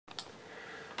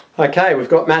Okay, we've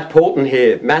got Matt Poulton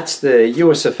here. Matt's the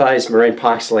USFA's Marine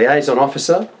Parks Liaison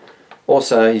Officer.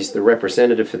 Also, he's the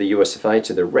representative for the USFA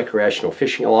to the Recreational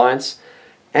Fishing Alliance.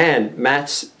 And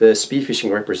Matt's the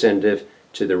spearfishing representative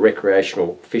to the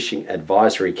Recreational Fishing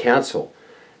Advisory Council.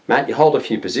 Matt, you hold a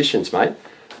few positions, mate.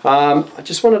 I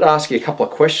just wanted to ask you a couple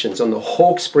of questions on the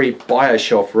Hawkesbury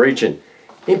Bioshelf region,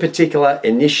 in particular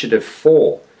Initiative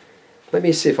 4. Let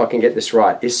me see if I can get this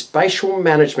right. Is spatial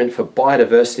management for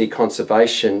biodiversity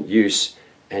conservation, use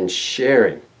and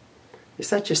sharing. Is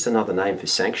that just another name for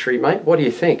sanctuary, mate? What do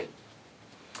you think?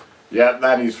 Yeah,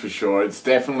 that is for sure. It's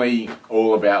definitely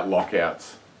all about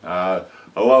lockouts. A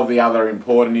lot of the other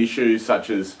important issues such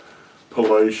as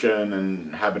pollution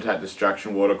and habitat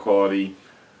destruction, water quality,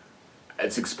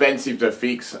 it's expensive to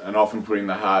fix and often put in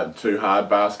the too hard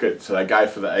basket, so they go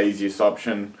for the easiest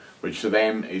option, which to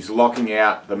them is locking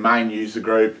out the main user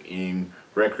group in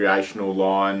recreational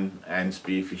line and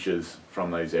spearfishers from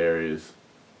these areas.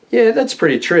 Yeah, that's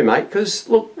pretty true, mate, because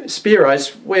look,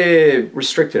 spearos, we're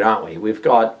restricted, aren't we? We've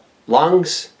got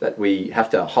lungs that we have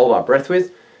to hold our breath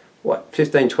with, what,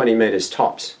 15, 20 metres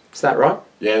tops. Is that right?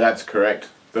 Yeah, that's correct.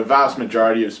 The vast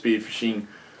majority of spearfishing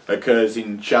occurs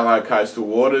in shallow coastal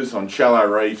waters, on shallow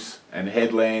reefs and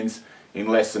headlands in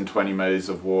less than 20 metres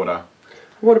of water.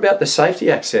 What about the safety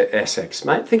aspects,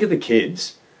 mate? Think of the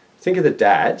kids, think of the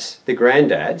dads, the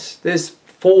granddads. There's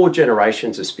 4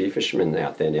 generations of spearfishermen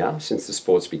out there now since the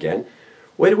sports began.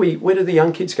 Where do the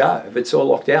young kids go if it's all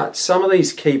locked out? Some of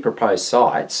these key proposed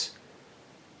sites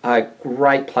are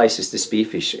great places to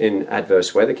spearfish in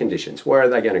adverse weather conditions. Where are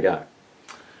they going to go?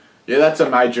 Yeah, that's a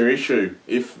major issue.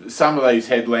 If some of these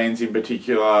headlands in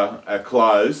particular are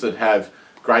closed that have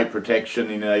great protection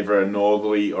in either a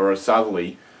northerly or a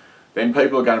southerly, then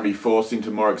people are going to be forced into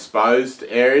more exposed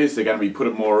areas. They're going to be put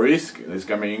at more risk. There's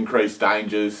going to be increased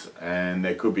dangers and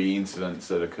there could be incidents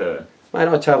that occur. Mate,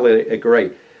 I totally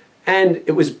agree. And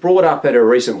it was brought up at a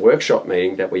recent workshop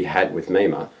meeting that we had with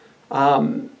MEMA.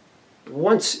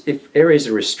 If areas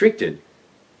are restricted,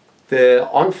 the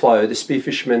on-flow, the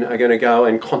spearfishermen are going to go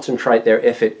and concentrate their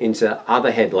effort into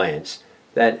other headlands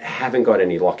that haven't got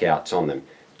any lockouts on them.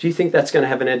 Do you think that's going to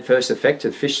have an adverse effect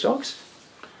to fish stocks?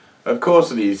 Of course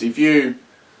it is. If you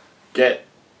get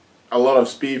a lot of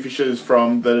spearfishers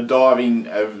from the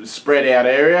diving spread out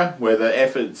area where the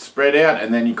effort's spread out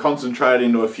and then you concentrate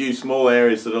into a few small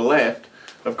areas that are left,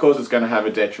 of course it's going to have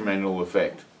a detrimental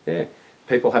effect. Yeah,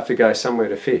 people have to go somewhere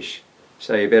to fish,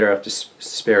 so you better have to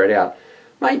spare it out.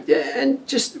 Mate, and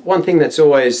just one thing that's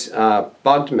always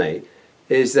bugged me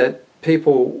is that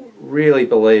people really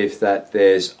believe that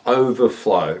there's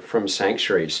overflow from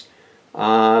sanctuaries.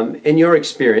 In your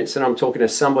experience, and I'm talking to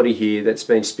somebody here that's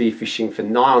been spearfishing for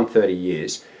nigh on 30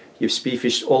 years, you've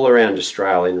spearfished all around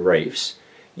Australian reefs,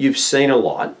 you've seen a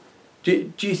lot.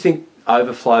 Do you think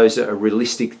overflow is a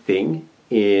realistic thing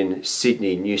in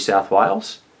Sydney, New South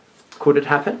Wales? Could it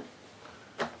happen?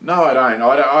 No, I don't.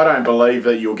 I don't believe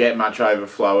that you'll get much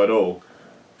overflow at all.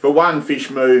 For one, fish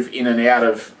move in and out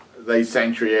of these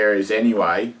sanctuary areas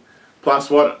anyway, plus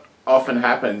what often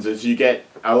happens is you get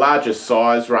a larger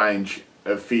size range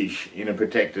of fish in a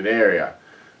protected area.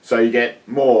 So you get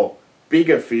more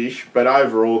bigger fish, but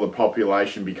overall the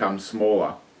population becomes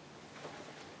smaller.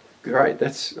 Great,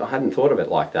 I hadn't thought of it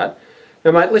like that.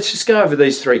 Now mate, let's just go over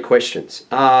these 3 questions,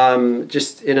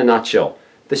 just in a nutshell.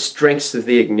 The strengths of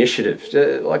the initiative,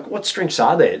 like what strengths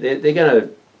are there? If they're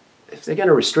going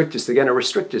to restrict us, they're going to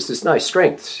restrict us. There's no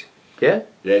strengths, yeah?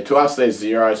 Yeah, to us there's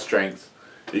 0 strength.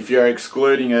 If you're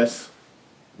excluding us,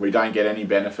 we don't get any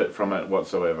benefit from it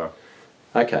whatsoever.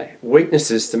 Okay,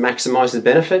 weaknesses to maximise the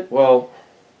benefit? Well,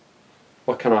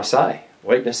 what can I say?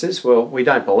 Weaknesses? Well, we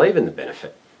don't believe in the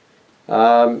benefit.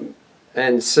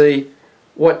 And see,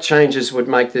 what changes would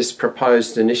make this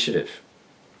proposed initiative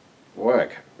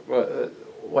work?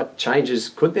 What changes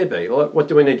could there be? What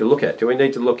do we need to look at? Do we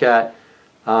need to look at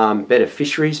better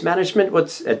fisheries management?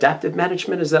 What's adaptive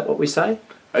management? Is that what we say?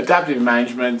 Adaptive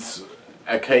management's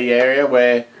a key area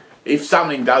where if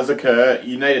something does occur,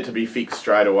 you need it to be fixed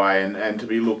straight away and to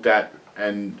be looked at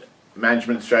and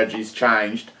management strategies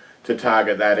changed to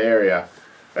target that area.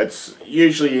 It's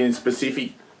usually in a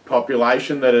specific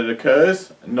population that it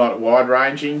occurs, not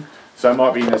wide-ranging, so it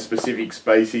might be in a specific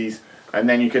species, and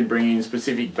then you can bring in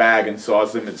specific bag and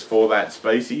size limits for that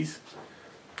species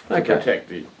to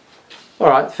protect it. All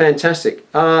right, fantastic.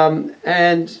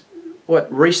 And what,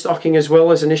 restocking as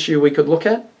well as an issue we could look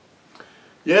at?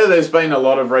 Yeah, there's been a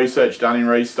lot of research done in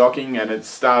restocking and it's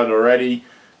started already.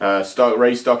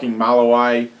 Restocking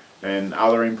mulloway and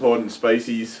other important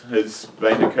species has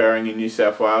been occurring in New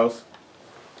South Wales.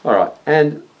 All right,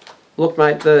 and look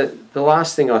mate, the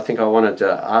last thing I think I wanted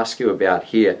to ask you about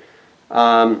here,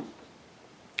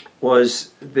 was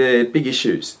the big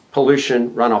issues: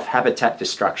 pollution, runoff, habitat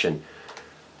destruction.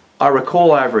 I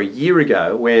recall over a year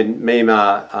ago when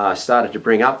MEMA started to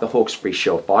bring up the Hawkesbury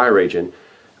Shelf bioregion,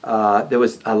 there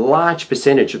was a large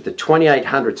percentage of the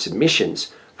 2,800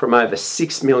 submissions from over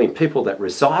 6 million people that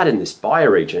reside in this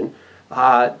bioregion.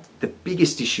 The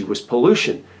biggest issue was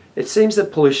pollution. It seems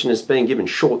that pollution has been given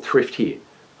short thrift here,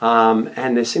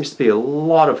 and there seems to be a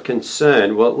lot of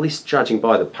concern, well, at least judging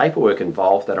by the paperwork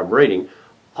involved that I'm reading,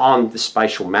 on the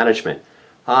spatial management.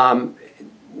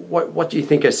 What do you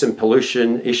think are some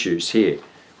pollution issues here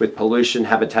with pollution,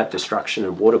 habitat destruction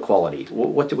and water quality?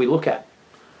 What do we look at?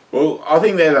 Well, I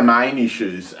think they're the main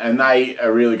issues, and they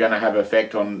are really going to have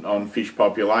effect on fish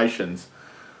populations.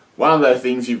 One of the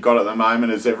things you've got at the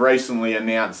moment is they've recently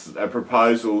announced a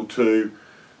proposal to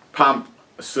pump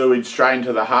sewage straight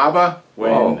into the harbour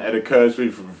when it occurs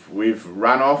with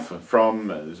runoff from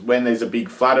when there's a big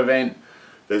flood event.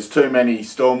 There's too many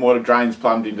stormwater drains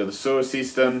plumbed into the sewer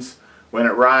systems. When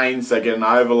it rains, they get an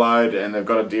overload and they've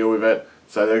got to deal with it.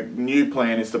 So the new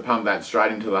plan is to pump that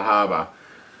straight into the harbour.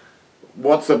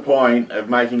 What's the point of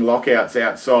making lockouts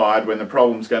outside when the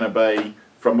problem's going to be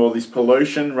from all this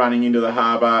pollution running into the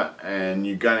harbour, and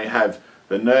you're going to have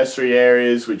the nursery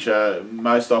areas, which are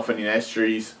most often in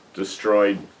estuaries,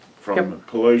 destroyed from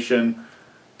pollution,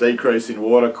 decrease in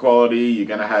water quality, you're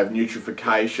going to have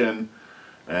eutrophication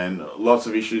and lots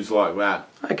of issues like that.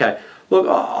 Okay, look,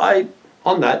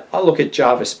 on that, I look at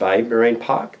Jervis Bay Marine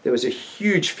Park. There was a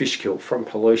huge fish kill from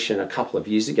pollution a couple of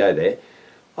years ago there.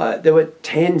 There were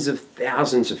tens of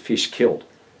thousands of fish killed.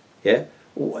 Yeah,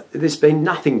 there's been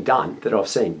nothing done that I've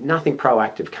seen, nothing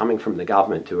proactive coming from the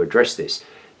government to address this.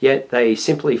 Yet they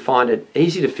simply find it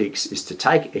easy to fix is to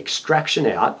take extraction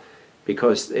out,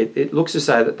 because it looks as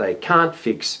though that they can't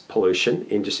fix pollution,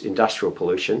 industrial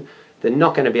pollution. They're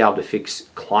not going to be able to fix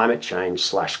climate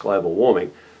change / global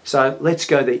warming. So let's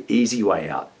go the easy way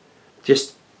out.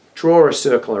 Just draw a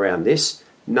circle around this.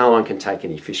 No one can take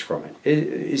any fish from it.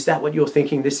 Is that what you're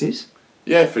thinking this is?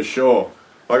 Yeah, for sure.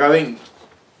 Like, I think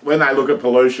when they look at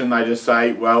pollution, they just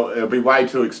say, well, it'll be way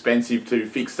too expensive to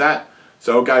fix that,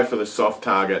 so I'll go for the soft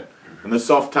target. And the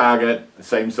soft target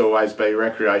seems to always be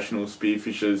recreational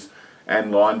spearfishers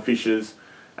and line fishers,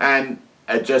 and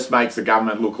it just makes the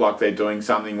government look like they're doing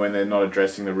something when they're not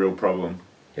addressing the real problem.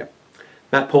 Yep.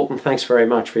 Matt Poulton, thanks very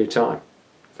much for your time.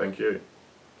 Thank you.